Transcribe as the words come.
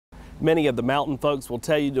Many of the mountain folks will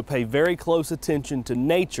tell you to pay very close attention to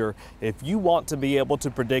nature if you want to be able to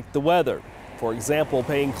predict the weather. For example,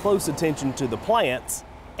 paying close attention to the plants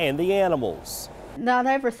and the animals. Not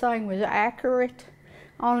everything was accurate.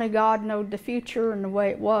 Only God knew the future and the way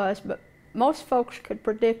it was, but most folks could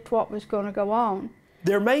predict what was going to go on.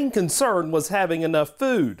 Their main concern was having enough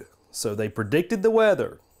food, so they predicted the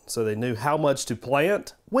weather, so they knew how much to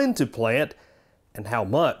plant, when to plant, and how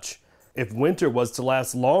much. If winter was to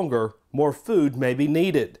last longer, more food may be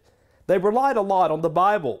needed. They relied a lot on the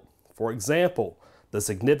Bible. For example, the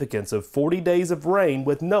significance of 40 days of rain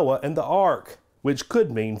with Noah and the ark, which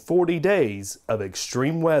could mean 40 days of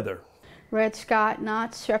extreme weather. Red sky at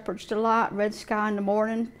night, shepherd's delight. Red sky in the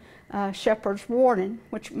morning, shepherd's warning,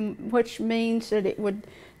 which means that it would,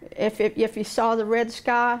 if you saw the red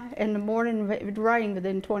sky in the morning, it would rain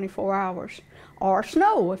within 24 hours, or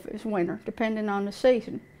snow if it was winter, depending on the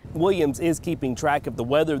season. Williams is keeping track of the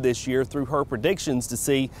weather this year through her predictions to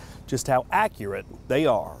see just how accurate they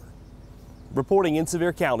are. Reporting in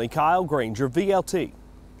Sevier County, Kyle Granger, VLT,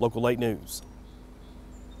 Local 8 News.